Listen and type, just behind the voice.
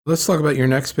Let's talk about your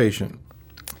next patient.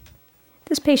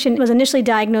 This patient was initially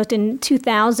diagnosed in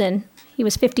 2000. He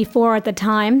was 54 at the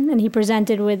time, and he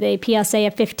presented with a PSA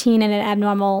of 15 and an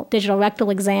abnormal digital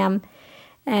rectal exam,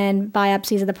 and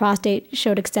biopsies of the prostate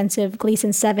showed extensive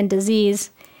Gleason 7 disease.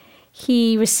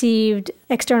 He received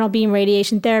external beam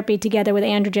radiation therapy together with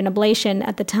androgen ablation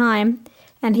at the time,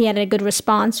 and he had a good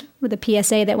response with a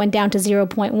PSA that went down to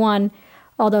 0.1,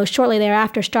 although shortly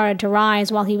thereafter started to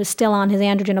rise while he was still on his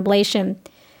androgen ablation.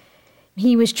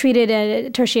 He was treated at a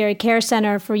tertiary care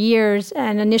center for years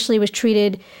and initially was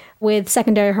treated with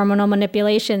secondary hormonal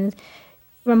manipulations.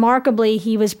 Remarkably,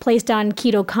 he was placed on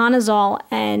ketoconazole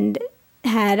and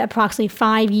had approximately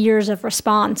 5 years of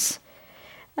response.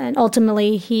 And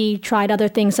ultimately, he tried other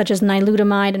things such as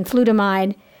nilutamide and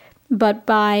flutamide. But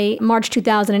by March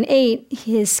 2008,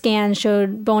 his scans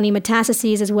showed bony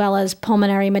metastases as well as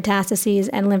pulmonary metastases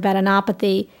and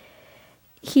lymphadenopathy.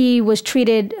 He was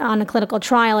treated on a clinical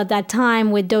trial at that time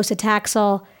with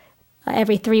docetaxel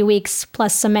every 3 weeks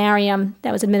plus samarium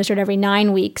that was administered every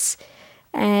 9 weeks.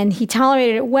 And he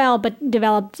tolerated it well, but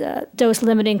developed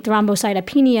dose-limiting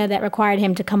thrombocytopenia that required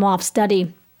him to come off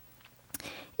study.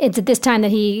 It's at this time that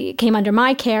he came under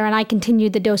my care, and I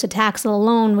continued the docetaxel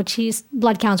alone, which his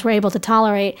blood counts were able to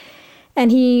tolerate. And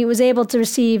he was able to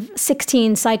receive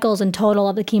 16 cycles in total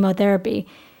of the chemotherapy.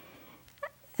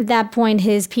 At that point,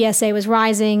 his PSA was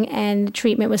rising, and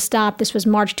treatment was stopped. This was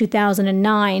March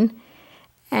 2009.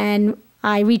 And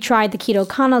I retried the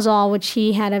ketoconazole, which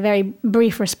he had a very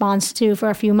brief response to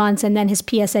for a few months, and then his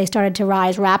PSA started to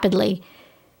rise rapidly.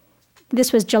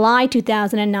 This was July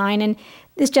 2009, and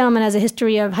this gentleman has a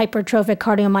history of hypertrophic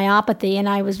cardiomyopathy, and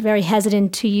I was very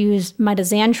hesitant to use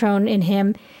mitoxantrone in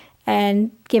him. And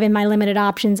given my limited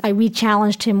options, I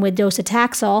re-challenged him with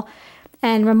docetaxel.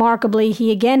 And remarkably,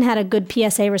 he again had a good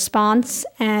PSA response,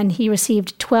 and he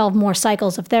received 12 more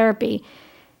cycles of therapy.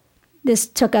 This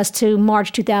took us to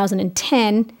March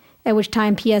 2010, at which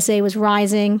time PSA was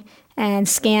rising, and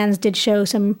scans did show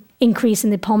some increase in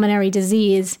the pulmonary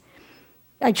disease.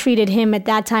 I treated him at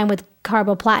that time with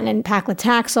carboplatin and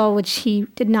paclitaxel, which he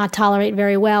did not tolerate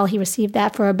very well. He received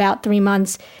that for about 3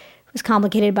 months. It was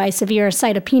complicated by severe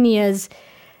cytopenias,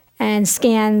 and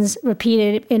scans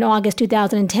repeated in August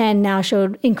 2010 now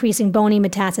showed increasing bony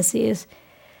metastases.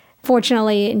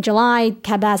 Fortunately, in July,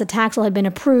 cabazitaxel had been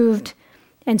approved,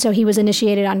 and so he was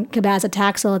initiated on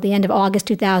cabazitaxel at the end of August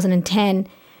 2010.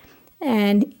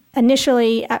 And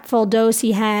initially, at full dose,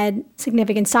 he had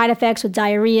significant side effects with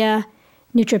diarrhea,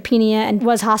 neutropenia, and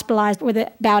was hospitalized with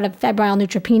a bout of febrile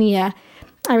neutropenia.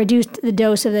 I reduced the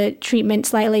dose of the treatment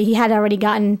slightly. He had already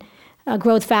gotten a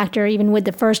growth factor even with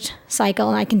the first cycle,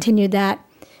 and I continued that.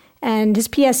 And his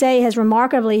PSA has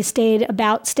remarkably stayed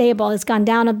about stable. It's gone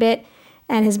down a bit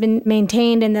and has been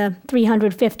maintained in the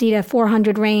 350 to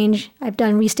 400 range. I've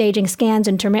done restaging scans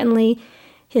intermittently.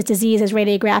 His disease has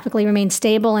radiographically remained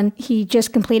stable, and he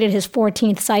just completed his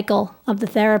 14th cycle of the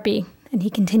therapy, and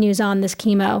he continues on this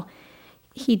chemo.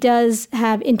 He does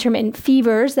have intermittent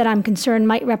fevers that I'm concerned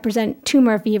might represent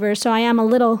tumor fevers, so I am a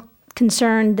little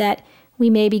concerned that we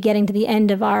may be getting to the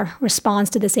end of our response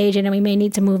to this agent and we may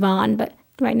need to move on, but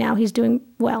right now he's doing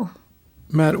well.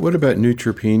 Matt, what about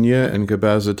neutropenia and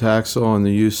cabazitaxel and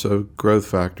the use of growth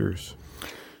factors?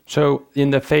 So in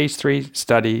the phase 3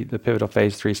 study, the pivotal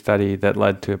phase 3 study that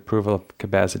led to approval of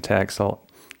cabazitaxel,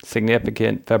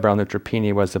 significant febrile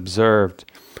neutropenia was observed,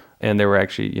 and there were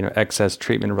actually excess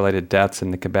treatment-related deaths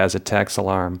in the cabazitaxel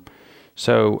arm.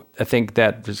 So I think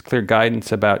that there's clear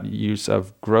guidance about use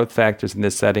of growth factors in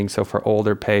this setting. So for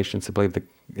older patients, I believe the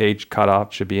age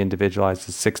cutoff should be individualized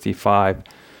as 65.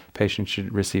 Patients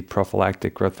should receive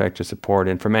prophylactic growth factor support.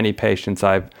 And for many patients,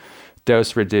 I've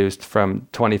dose reduced from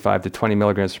 25 to 20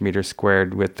 milligrams per meter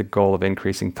squared with the goal of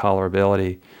increasing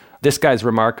tolerability. This guy's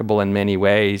remarkable in many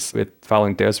ways. With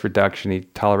following dose reduction, he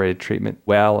tolerated treatment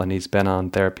well, and he's been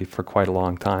on therapy for quite a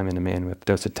long time in a man with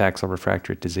docetaxel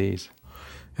refractory disease.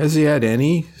 Has he had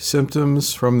any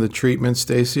symptoms from the treatment,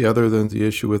 Stacey, other than the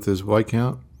issue with his white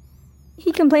count?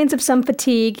 He complains of some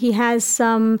fatigue. He has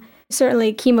some,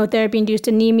 certainly chemotherapy-induced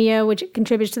anemia, which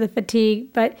contributes to the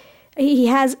fatigue, but he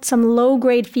has some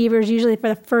low-grade fevers, usually for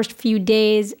the first few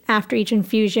days after each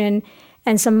infusion,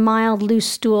 and some mild loose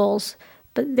stools.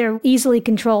 But they're easily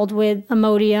controlled with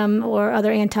Imodium or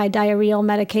other anti-diarrheal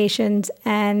medications,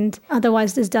 and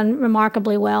otherwise is done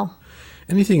remarkably well.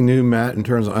 Anything new, Matt, in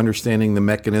terms of understanding the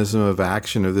mechanism of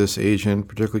action of this agent,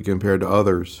 particularly compared to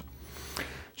others?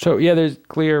 So, yeah, there's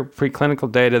clear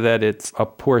preclinical data that it's a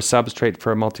poor substrate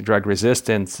for multi-drug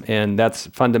resistance, and that's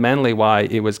fundamentally why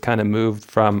it was kind of moved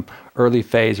from early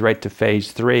phase right to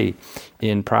phase 3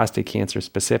 in prostate cancer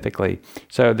specifically.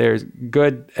 So there's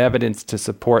good evidence to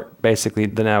support basically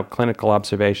the now clinical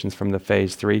observations from the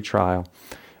phase 3 trial.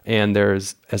 And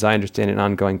there's, as I understand, an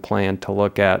ongoing plan to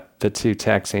look at the two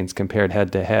taxanes compared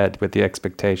head-to-head with the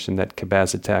expectation that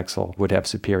cabazitaxel would have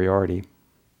superiority.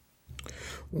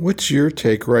 What's your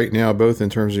take right now, both in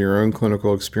terms of your own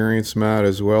clinical experience, Matt,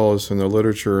 as well as in the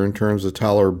literature in terms of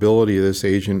tolerability of this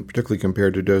agent, particularly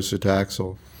compared to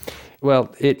docetaxel?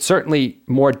 Well, it's certainly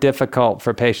more difficult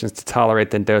for patients to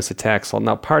tolerate than docetaxel.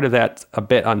 Now, part of that's a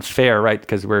bit unfair, right?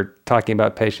 Because we're talking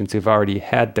about patients who've already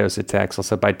had docetaxel,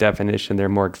 so by definition, they're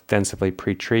more extensively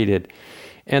pretreated.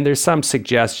 And there's some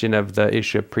suggestion of the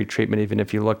issue of pretreatment, even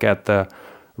if you look at the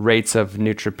rates of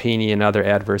neutropenia and other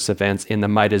adverse events in the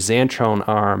mitoxantrone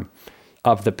arm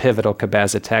of the pivotal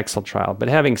cabazitaxel trial. But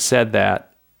having said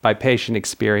that, by patient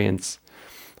experience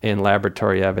and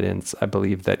laboratory evidence, I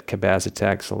believe that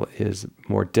cabazitaxel is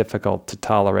more difficult to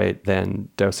tolerate than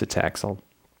docetaxel.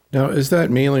 Now, is that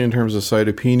mainly in terms of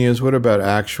cytopenias? What about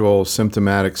actual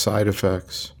symptomatic side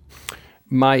effects?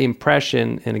 My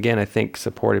impression, and again, I think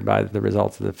supported by the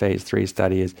results of the phase 3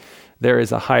 study, is there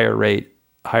is a higher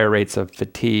rates of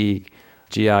fatigue,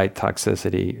 GI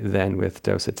toxicity than with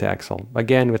docetaxel.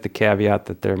 Again, with the caveat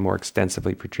that they're more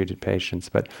extensively pretreated patients.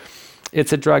 But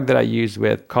it's a drug that I use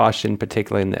with caution,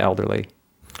 particularly in the elderly.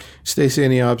 Stacey,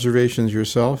 any observations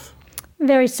yourself?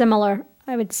 Very similar,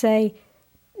 I would say.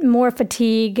 More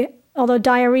fatigue. Although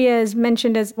diarrhea is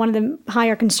mentioned as one of the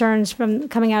higher concerns from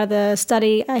coming out of the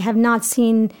study, I have not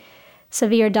seen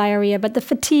severe diarrhea, but the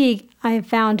fatigue I have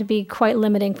found to be quite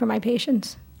limiting for my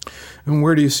patients. And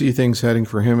where do you see things heading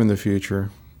for him in the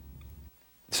future?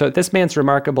 So this man's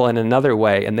remarkable in another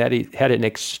way, in that he had an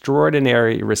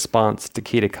extraordinary response to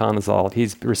ketoconazole.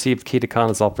 He's received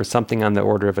ketoconazole for something on the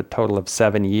order of a total of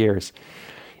 7 years.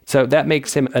 So that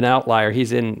makes him an outlier.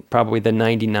 He's in probably the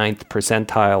 99th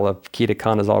percentile of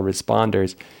ketoconazole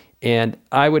responders. And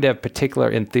I would have particular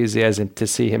enthusiasm to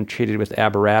see him treated with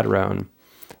abiraterone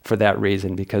for that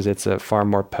reason, because it's a far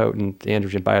more potent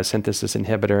androgen biosynthesis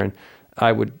inhibitor. And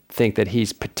I would think that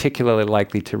he's particularly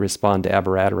likely to respond to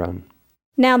abiraterone.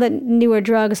 Now that newer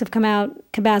drugs have come out,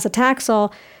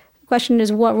 cabazitaxel, the question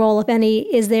is what role, if any,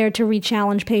 is there to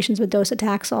re-challenge patients with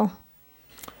docetaxel?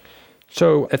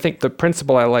 So I think the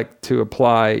principle I like to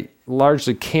apply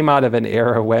largely came out of an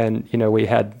era when, we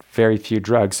had very few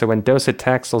drugs. So when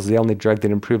docetaxel is the only drug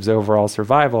that improves overall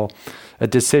survival, a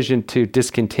decision to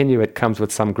discontinue it comes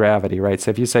with some gravity, right?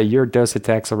 So if you say you're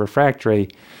docetaxel refractory,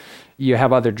 you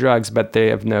have other drugs, but they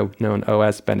have no known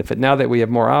OS benefit. Now that we have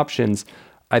more options,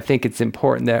 I think it's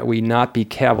important that we not be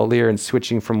cavalier in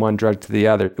switching from one drug to the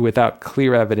other without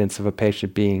clear evidence of a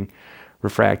patient being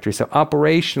refractory. So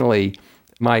operationally,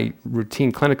 my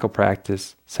routine clinical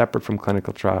practice, separate from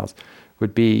clinical trials,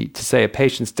 would be to say a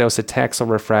patient's docetaxel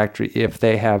refractory if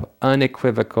they have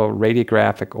unequivocal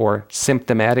radiographic or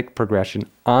symptomatic progression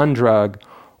on drug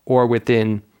or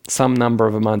within some number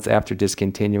of months after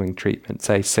discontinuing treatment,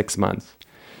 say 6 months.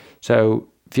 So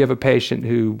if you have a patient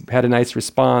who had a nice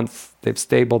response, they have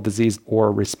stable disease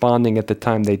or responding at the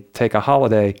time they take a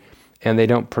holiday, and they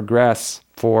don't progress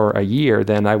for a year,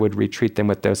 then I would retreat them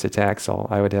with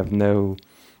docetaxel. I would have no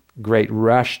great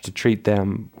rush to treat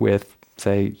them with,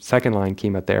 say, second-line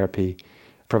chemotherapy,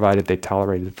 provided they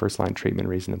tolerated first-line treatment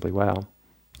reasonably well.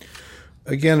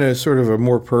 Again, at a sort of a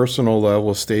more personal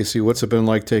level, Stacey, what's it been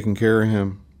like taking care of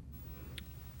him?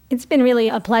 It's been really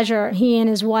a pleasure. He and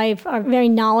his wife are very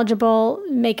knowledgeable,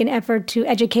 make an effort to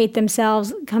educate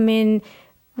themselves, come in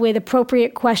with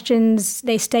appropriate questions.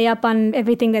 They stay up on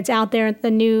everything that's out there, the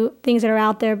new things that are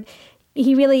out there.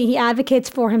 He advocates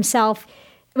for himself,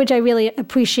 which I really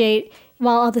appreciate,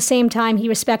 while at the same time he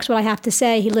respects what I have to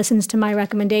say. He listens to my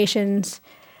recommendations,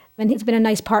 and it's been a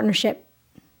nice partnership.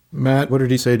 Matt, what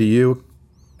did he say to you?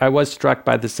 I was struck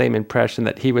by the same impression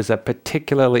that he was a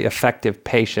particularly effective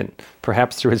patient,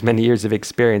 perhaps through his many years of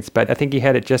experience, but I think he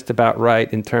had it just about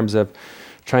right in terms of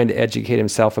trying to educate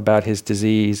himself about his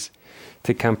disease,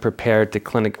 to come prepared to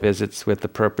clinic visits with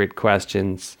appropriate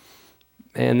questions,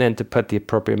 and then to put the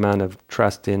appropriate amount of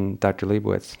trust in Dr.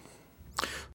 Leibowitz.